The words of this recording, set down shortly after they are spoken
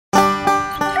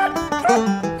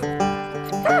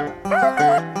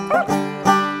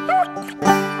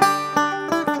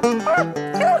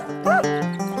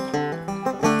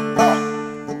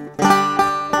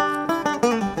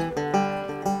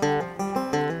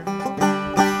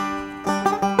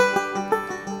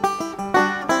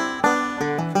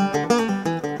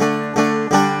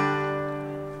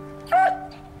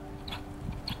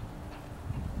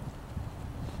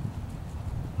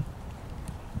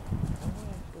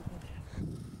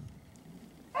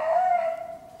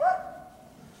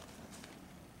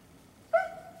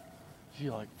see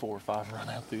like 4 or 5 run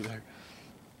out through there.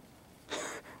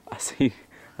 I seen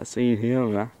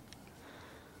him.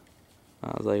 I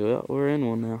was like, well, we're in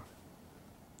one now.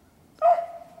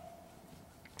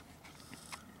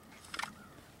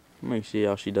 Let me see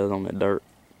how she does on that dirt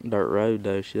road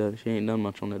though. She ain't done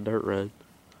much on that dirt road.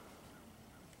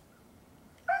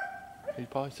 He's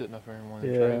probably sitting up there in one of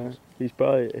the trails.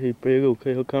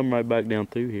 He'll come right back down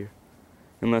through here.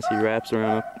 Unless he wraps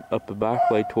around up the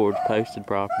back way towards posted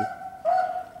property.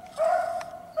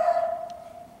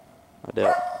 I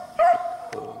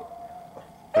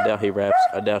doubt he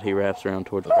wraps around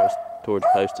towards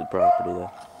posted property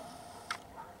though.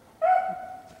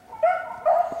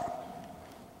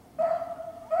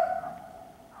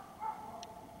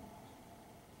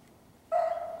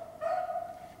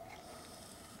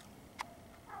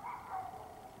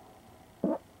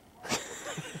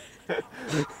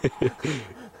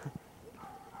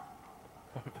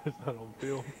 That's not on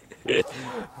film.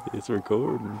 It's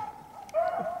recording.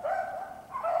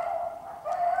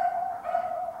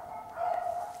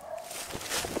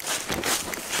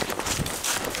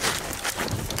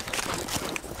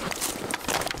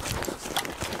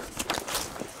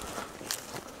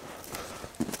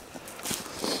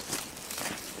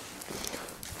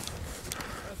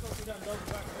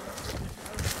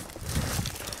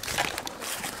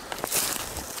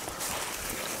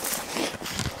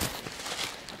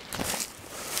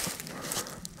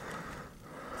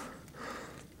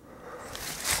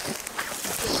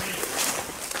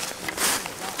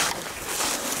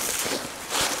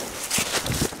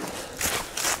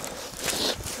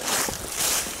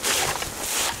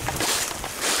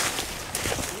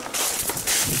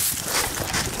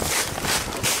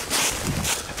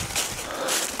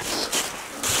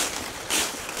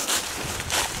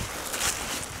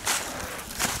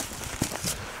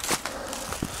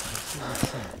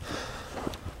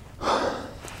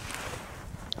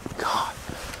 God.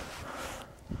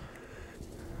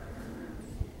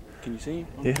 Can you see him?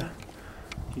 Yeah. Can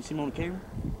you see him on the camera?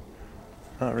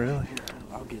 Not really.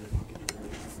 I'll get it.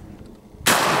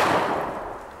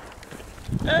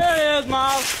 There he is,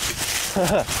 Miles.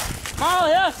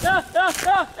 Miles, yeah.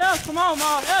 Come on,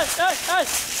 Miles. Hey.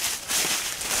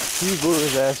 You blew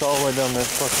his ass all the way down that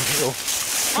fucking hill.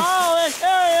 Miles,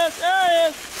 there he is.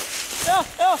 Yeah.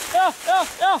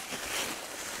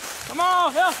 Come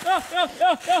on, yeah.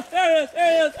 There he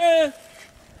is.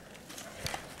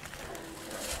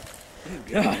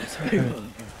 God, that's very good.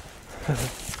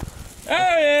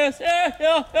 There he is.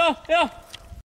 Yeah.